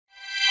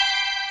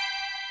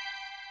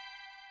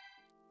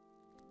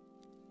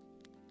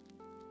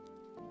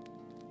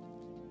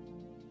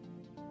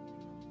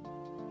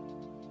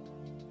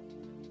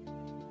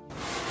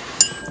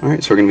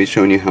Alright, so we're going to be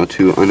showing you how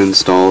to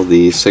uninstall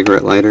the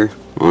cigarette lighter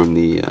on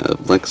the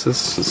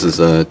Lexus. This is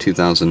a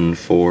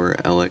 2004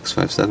 LX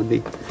 570.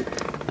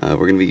 We're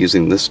going to be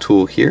using this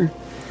tool here.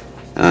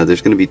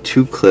 There's going to be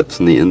two clips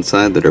on the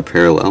inside that are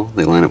parallel.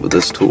 They line up with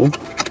this tool.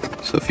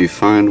 So if you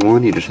find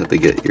one, you just have to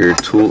get your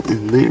tool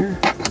in there.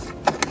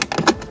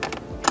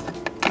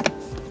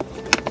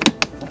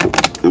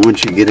 And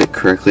once you get it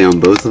correctly on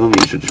both of them,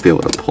 you should just be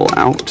able to pull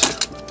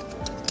out.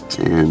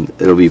 And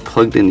it'll be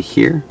plugged in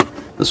here.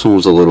 This one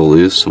was a little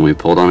loose. When we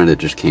pulled on it, it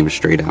just came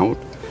straight out.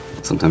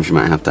 Sometimes you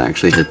might have to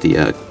actually hit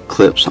the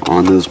clips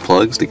on those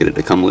plugs to get it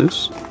to come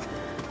loose.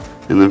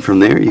 And then from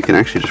there, you can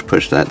actually just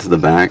push that to the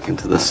back and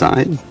to the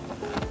side.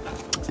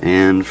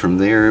 And from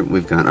there,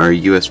 we've got our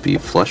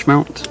USB flush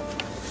mount.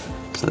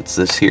 So that's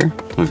this here.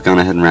 We've gone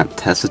ahead and wrapped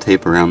Tessa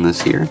tape around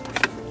this here.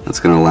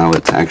 That's going to allow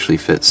it to actually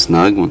fit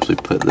snug once we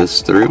put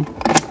this through.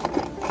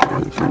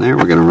 And from there,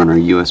 we're going to run our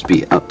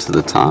USB up to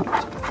the top.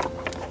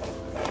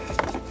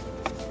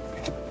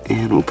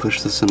 And we'll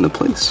push this into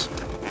place.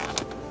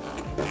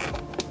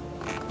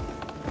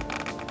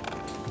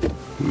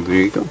 And there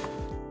you go.